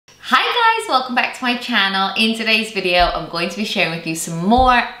welcome back to my channel. In today's video, I'm going to be sharing with you some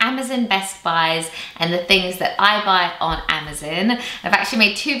more Amazon Best Buys and the things that I buy on Amazon. I've actually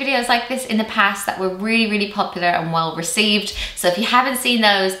made two videos like this in the past that were really popular and well received. So if you haven't seen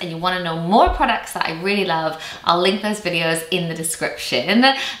those and you want to know more products that I really love, I'll link those videos in the description.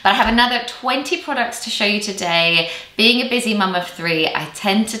 But I have another 20 products to show you today. Being a busy mum of three, I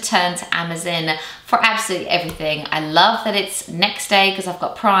tend to turn to Amazon for absolutely everything. I love that it's next day because I've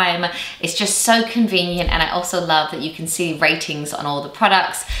got Prime. It's just so convenient, and I also love that you can see ratings on all the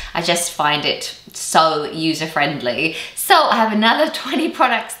products. I just find it so user-friendly. So I have another 20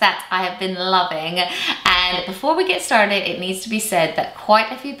 products that I have been loving, and before we get started, it needs to be said that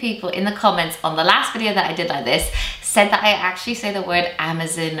quite a few people in the comments on the last video that I did like this said that I actually say the word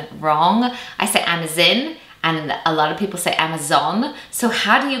Amazon wrong. I say Amazon, and a lot of people say Amazon. So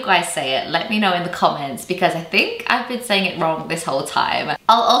how do you guys say it? Let me know in the comments, because I think I've been saying it wrong this whole time.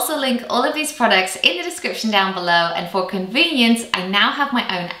 I'll also link all of these products in the description down below, and for convenience, I now have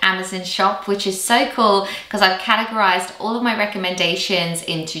my own Amazon shop, which is so cool because I've categorized all of my recommendations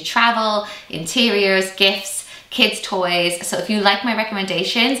into travel, interiors, gifts, kids' toys. So if you like my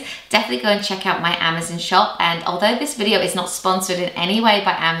recommendations, definitely go and check out my Amazon shop. And although this video is not sponsored in any way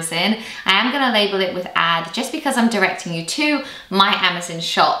by Amazon, I am gonna label it with ad just because I'm directing you to my Amazon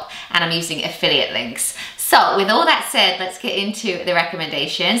shop and I'm using affiliate links. So with all that said, let's get into the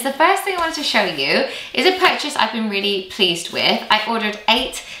recommendations. The first thing I wanted to show you is a purchase I've been really pleased with. I ordered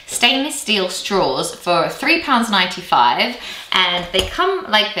 8 stainless steel straws for £3.95, and they come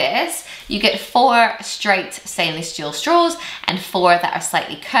like this. You get 4 straight stainless steel straws and 4 that are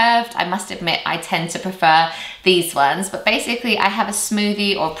slightly curved. I must admit, I tend to prefer these ones, but basically I have a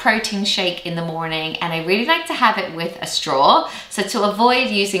smoothie or protein shake in the morning, and I really like to have it with a straw. So to avoid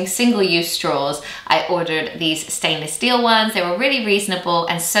using single-use straws, I ordered these stainless steel ones. They were really reasonable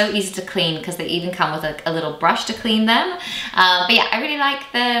and so easy to clean because they even come with a little brush to clean them. But yeah, I really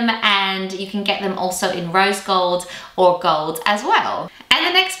like them, and you can get them also in rose gold or gold as well. And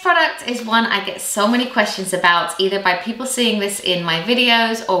the next product is one I get so many questions about, either by people seeing this in my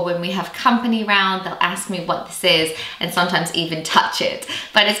videos or when we have company round, they'll ask me what this is and sometimes even touch it.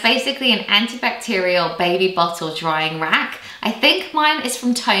 But it's basically an antibacterial baby bottle drying rack. I think mine is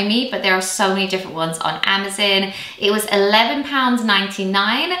from Tommy, but there are so many different ones on Amazon. It was £11.99,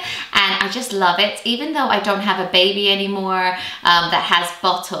 and I just love it. Even though I don't have a baby anymore that has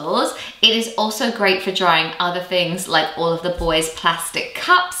bottles, it is also great for drying other things like all of the boys' plastic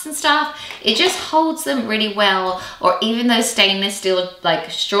cups and stuff. It just holds them really well, or even those stainless steel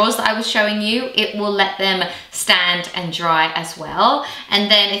like straws that I was showing you, it will let them stand and dry as well. And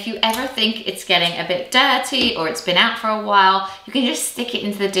then if you ever think it's getting a bit dirty or it's been out for a while, you can just stick it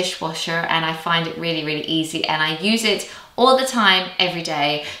into the dishwasher, and I find it really easy, and I use it all the time, every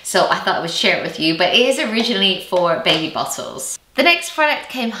day. So I thought I would share it with you, but it is originally for baby bottles. The next product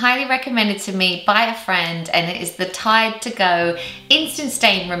came highly recommended to me by a friend, and it is the Tide to Go Instant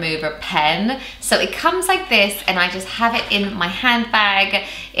Stain Remover pen. So it comes like this, and I just have it in my handbag.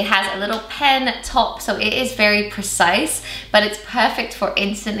 It has a little pen top, so it is very precise, but it's perfect for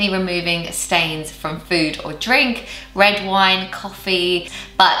instantly removing stains from food or drink, red wine, coffee,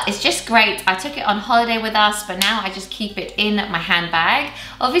 but it's just great. I took it on holiday with us, but now I just keep it in my handbag.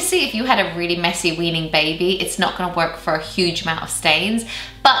 Obviously, if you had a really messy weaning baby, it's not gonna work for a huge amount of stains.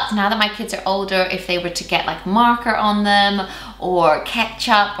 But now that my kids are older, if they were to get like marker on them or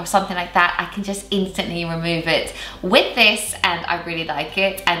ketchup or something like that, I can just instantly remove it with this, and I really like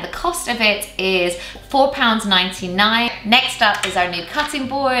it. And the cost of it is £4.99. Next up is our new cutting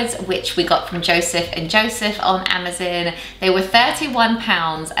boards, which we got from Joseph & Joseph on Amazon. They were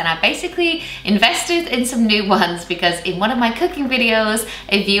 £31, and I basically invested in some new ones because in one of my cooking videos,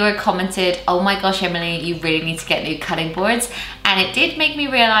 a viewer commented, "Oh my gosh, Emily, you really need to get new cutting boards." And it did make me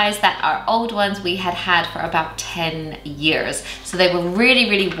realize that our old ones we had for about 10 years. So they were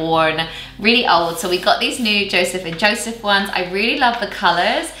really worn, really old. So we got these new Joseph & Joseph ones. I really love the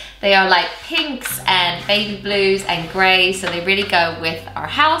colors. They are like pinks and baby blues and gray, so they really go with our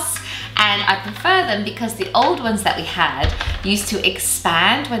house. And I prefer them because the old ones that we had used to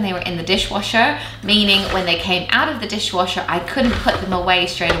expand when they were in the dishwasher, meaning when they came out of the dishwasher, I couldn't put them away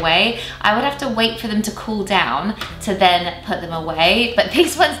straight away. I would have to wait for them to cool down to then put them away. But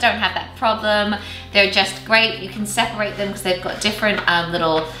these ones don't have that problem. They're just great. You can separate them because they've got different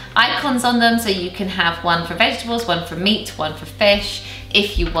little icons on them. So you can have one for vegetables, one for meat, one for fish,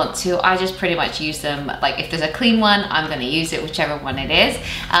 if you want to. I just pretty much use them, like if there's a clean one, I'm gonna use it, whichever one it is.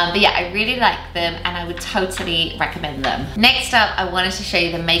 But yeah, I really like them, and I would totally recommend them. Next up, I wanted to show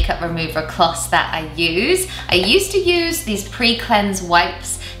you the makeup remover cloths that I use. I used to use these pre-cleanse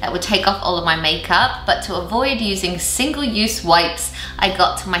wipes that would take off all of my makeup, but to avoid using single-use wipes, I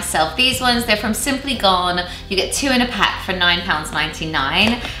got to myself these ones. They're from Simply Gone. You get 2 in a pack for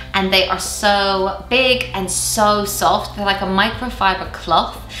 £9.99, and they are so big and so soft. They're like a microfiber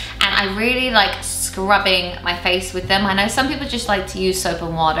cloth, and I really like scrubbing my face with them. I know some people just like to use soap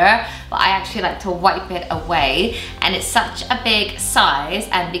and water, but I actually like to wipe it away, and it's such a big size,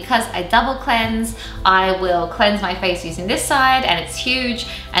 and because I double cleanse, I will cleanse my face using this side, and it's huge,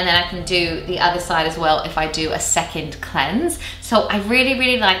 and then I can do the other side as well if I do a second cleanse. So I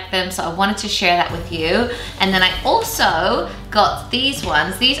really like them, so I wanted to share that with you. And then I also got these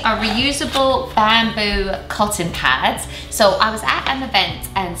ones. These are reusable bamboo cotton pads. So I was at an event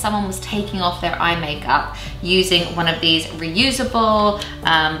and someone was taking off their eye makeup using one of these reusable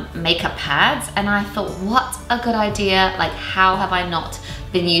makeup pads, and I thought, what a good idea. Like, how have I not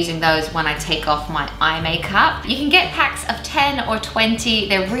been using those when I take off my eye makeup? You can get packs of 10 or 20.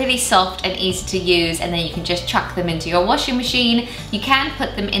 They're really soft and easy to use, and then you can just chuck them into your washing machine. You can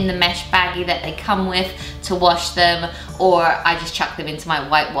put them in the mesh baggie that they come with to wash them, or I just chuck them into my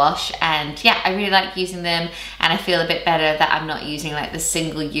whitewash. And yeah, I really like using them, and I feel a bit better that I'm not using like the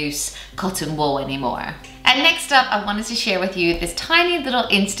single-use cotton wool anymore. And next up, I wanted to share with you this tiny little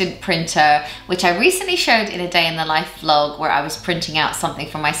instant printer, which I recently showed in a day in the life vlog where I was printing out something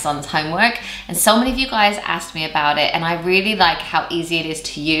for my son's homework. And so many of you guys asked me about it, and I really like how easy it is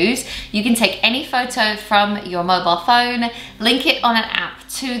to use. You can take any photo from your mobile phone, link it on an app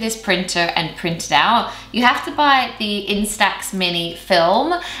to this printer and print it out. You have to buy the Instax mini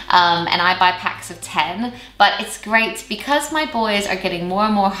film, and I buy packs of 10, but it's great because my boys are getting more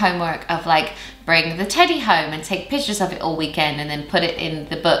and more homework of like, bring the teddy home and take pictures of it all weekend and then put it in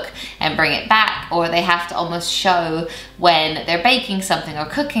the book and bring it back, or they have to almost show when they're baking something or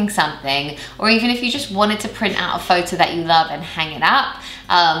cooking something, or even if you just wanted to print out a photo that you love and hang it up.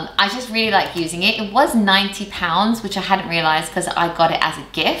 I just really like using it. It was £90, which I hadn't realized because I got it as a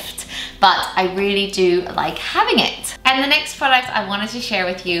gift, but I really do like having it. And the next product I wanted to share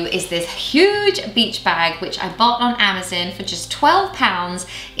with you is this huge beach bag, which I bought on Amazon for just £12.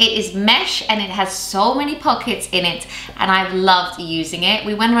 It is mesh and it has so many pockets in it, and I've loved using it.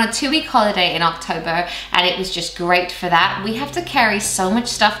 We went on a 2-week holiday in October, and it was just great for that. We have to carry so much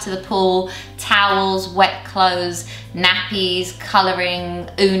stuff to the pool: towels, wet clothes, nappies, coloring,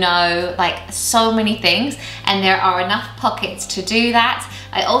 Uno, like so many things, and there are enough pockets to do that.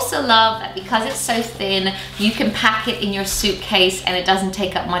 I also love that because it's so thin, you can pack it in your suitcase and it doesn't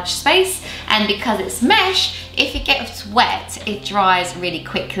take up much space, and because it's mesh, if it gets wet, it dries really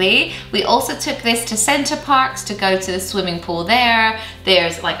quickly. We also took this to Center Parks to go to the swimming pool there.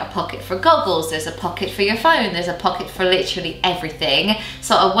 There's like a pocket for goggles, there's a pocket for your phone, there's a pocket for literally everything.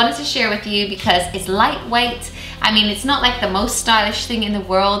 So I wanted to share with you because it's lightweight. I mean, it's not like the most stylish thing in the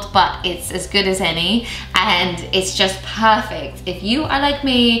world, but it's as good as any, and it's just perfect. If you are like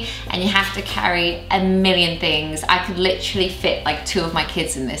me and you have to carry a million things, I could literally fit like 2 of my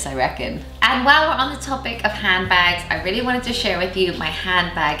kids in this, I reckon. And while we're on the topic of handbags, I really wanted to share with you my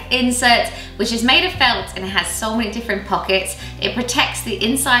handbag insert, which is made of felt and it has so many different pockets. It protects the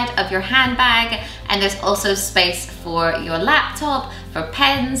inside of your handbag, and there's also space for your laptop, for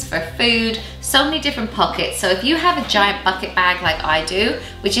pens, for food, so many different pockets. So if you have a giant bucket bag like I do,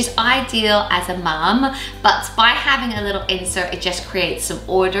 which is ideal as a mum, but by having a little insert, it just creates some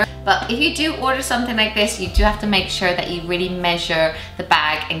order. But if you do order something like this, you do have to make sure that you really measure the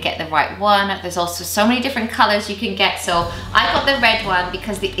bag and get the right one. There's also so many different colors you can get. So I got the red one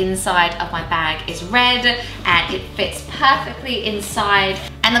because the inside of my bag is red and it fits perfectly inside.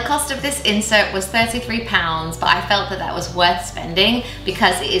 And the cost of this insert was £33, but I felt that that was worth spending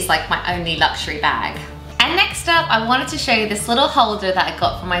because it is like my only luxury bag. And next up, I wanted to show you this little holder that I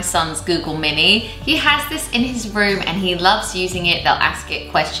got from my son's Google Mini. He has this in his room and he loves using it. They'll ask it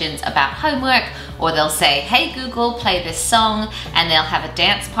questions about homework, or they'll say, hey Google, play this song, and they'll have a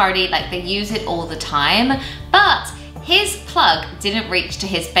dance party. Like, they use it all the time. But his plug didn't reach to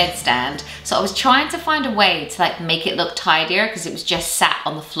his bedstand, so I was trying to find a way to like make it look tidier because it was just sat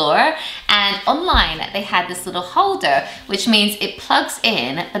on the floor. And online they had this little holder, which means it plugs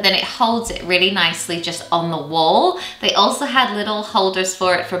in, but then it holds it really nicely just on the wall. They also had little holders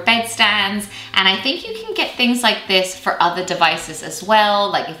for it for bedstands, and I think you can get things like this for other devices as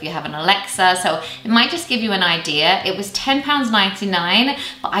well, like if you have an Alexa. So it might just give you an idea. It was £10.99,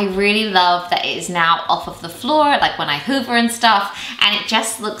 but I really love that it is now off of the floor, like when I hoover and stuff, and it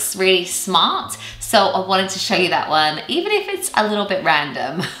just looks really smart. So I wanted to show you that one, even if it's a little bit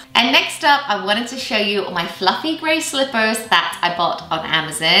random. And next up, I wanted to show you my fluffy grey slippers that I bought on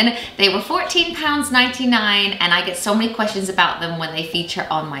Amazon. They were £14.99 and I get so many questions about them when they feature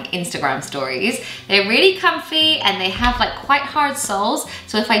on my Instagram stories. They're really comfy and they have like quite hard soles,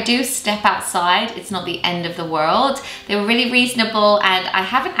 so if I do step outside, it's not the end of the world. They were really reasonable, and I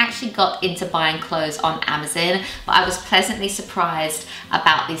haven't actually got into buying clothes on Amazon, but I was pleasantly surprised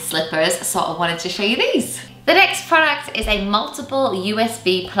about these slippers, so I wanted to show you these. The next product is a multiple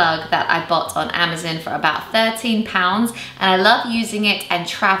USB plug that I bought on Amazon for about £13, and I love using it and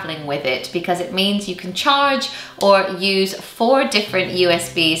traveling with it because it means you can charge or use 4 different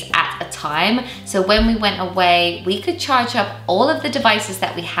USBs at a time. So when we went away, we could charge up all of the devices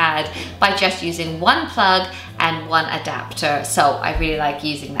that we had by just using one plug and one adapter. So I really like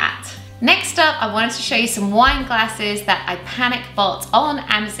using that. Next up, I wanted to show you some wine glasses that I panic bought on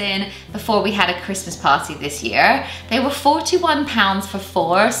Amazon before we had a Christmas party this year. They were £41 for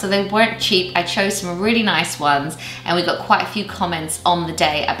 4, so they weren't cheap. I chose some really nice ones and we got quite a few comments on the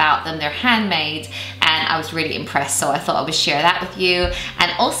day about them. They're handmade and I was really impressed, so I thought I would share that with you.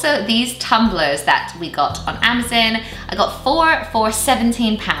 And also these tumblers that we got on Amazon. I got 4 for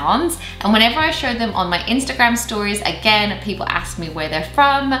 £17, and whenever I show them on my Instagram stories, again, people ask me where they're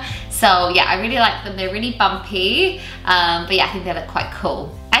from. So yeah, I really like them. They're really bumpy, but yeah, I think they look quite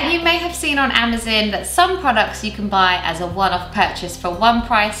cool. And you may have seen on Amazon that some products you can buy as a one-off purchase for one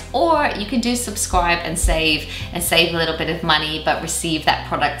price, or you can do subscribe and save a little bit of money but receive that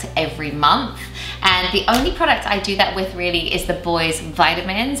product every month. And the only product I do that with really is the boys'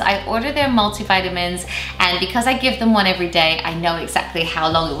 vitamins. I order their multivitamins, and because I give them one every day, I know exactly how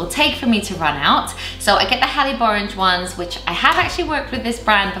long it will take for me to run out. So I get the Halle Orange ones, which I have actually worked with this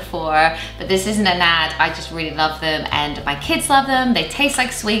brand before, but this isn't an ad. I just really love them and my kids love them. They taste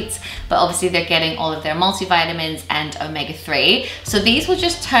like sweets, but obviously they're getting all of their multivitamins and omega-3. So these will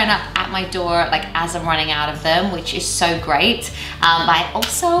just turn up at my door like as I'm running out of them, which is so great. But I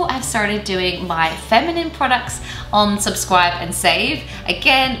also have started doing my feminine products on subscribe and save,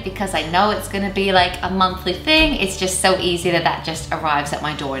 again because I know it's gonna be like a monthly thing. It's just so easy that that just arrives at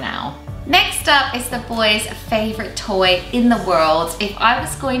my door now. Next up is the boys' favorite toy in the world. If I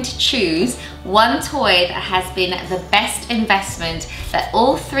was going to choose one toy that has been the best investment that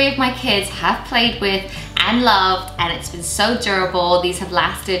all 3 of my kids have played with and loved, and it's been so durable, these have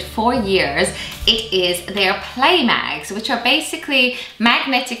lasted 4 years, it is their play mags, which are basically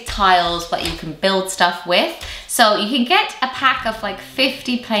magnetic tiles that you can build stuff with. So you can get a pack of like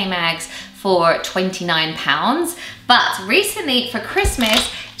 50 play mags for £29, but recently for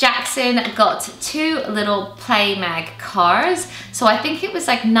Christmas, Jackson got 2 little play mag cars. So I think it was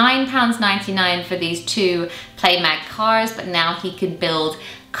like £9.99 for these 2 play mag cars, but now he can build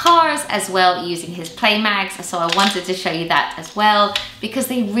cars as well using his play mags. So I wanted to show you that as well because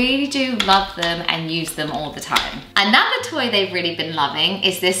they really do love them and use them all the time. Another toy they've really been loving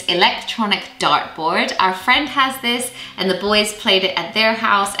is this electronic dartboard. Our friend has this and the boys played it at their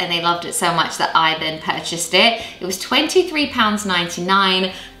house and they loved it so much that I then purchased it. It was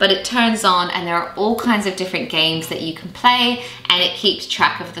 £23.99, but it turns on and there are all kinds of different games that you can play, and it keeps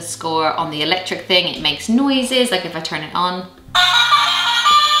track of the score on the electric thing. It makes noises, like if I turn it on,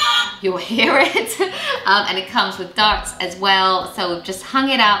 you'll hear it. And it comes with darts as well. So we've just hung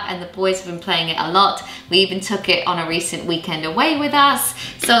it out and the boys have been playing it a lot. We even took it on a recent weekend away with us.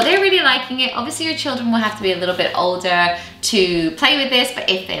 So they're really liking it. Obviously your children will have to be a little bit older to play with this, but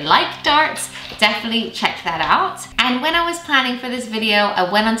if they like darts, definitely check that out. And when I was planning for this video,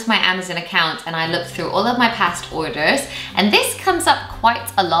 I went onto my Amazon account and I looked through all of my past orders, and this comes up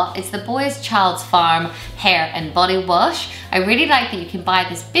quite a lot. It's the Boys Child's Farm hair and body wash. I really like that you can buy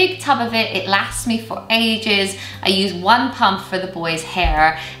this big tub of it. It lasts me for ages. I use 1 pump for the boys'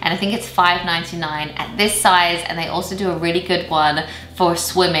 hair and I think it's $5.99 at this size, and they also do a really good one for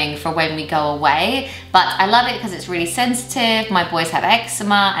swimming for when we go away. But I love it because it's really sensitive. My boys have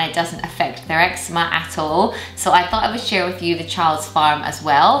eczema and it doesn't affect their eczema at all. So I thought I would share with you the Child's Farm as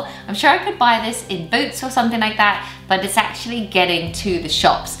well. I'm sure I could buy this in Boots or something like that, but it's actually getting to the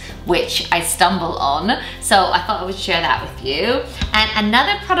shops, which I stumble on. So I thought I would share that with you. And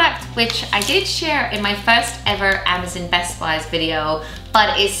another product which I did share in my first ever Amazon Best Buys video,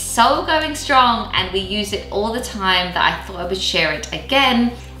 but is so going strong and we use it all the time that I thought I would share it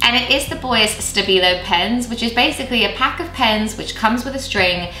again. And it is the boys Stabilo pens, which is basically a pack of pens which comes with a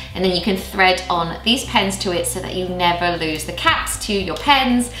string, and then you can thread on these pens to it so that you never lose the caps to your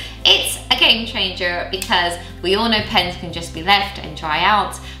pens. It's a game changer because we all know pens can just be left and dry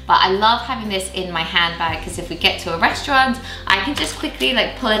out, but I love having this in my handbag because if we get to a restaurant, I can just quickly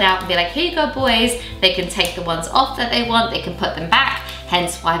like pull it out and be like, here you go boys. They can take the ones off that they want, they can put them back.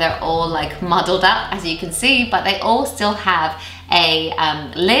 hence why they're all like muddled up, as you can see, but they all still have a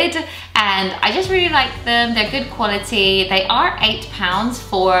lid, and I just really like them. They're good quality. They are £8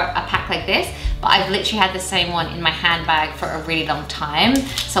 for a pack like this, but I've literally had the same one in my handbag for a really long time,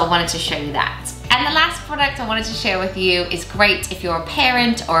 so I wanted to show you that. And the last product I wanted to share with you is great if you're a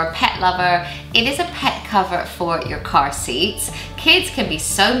parent or a pet lover. It is a pet cover for your car seats. Kids can be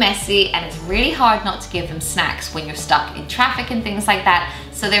so messy, and it's really hard not to give them snacks when you're stuck in traffic and things like that.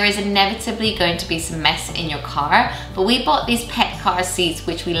 So there is inevitably going to be some mess in your car, but we bought these pet car seats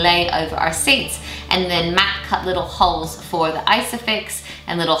which we lay over our seats, and then Matt cut little holes for the Isofix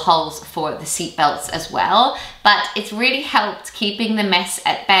and little holes for the seat belts as well. But it's really helped keeping the mess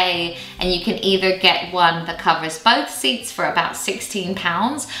at bay, and you can either get one that covers both seats for about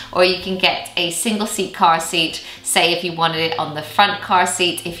 £16, or you can get a single seat car seat. Say if you wanted it on the front car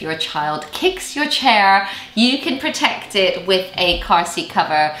seat, if your child kicks your chair, you can protect it with a car seat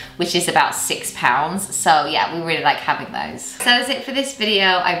cover, which is about £6. So yeah, we really like having those. So that's it for this video.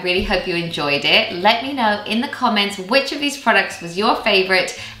 I really hope you enjoyed it. Let me know in the comments which of these products was your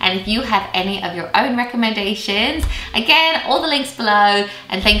favorite, and if you have any of your own recommendations. Again, all the links below,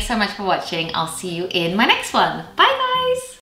 and thanks so much for watching. I'll see you in my next one. Bye guys!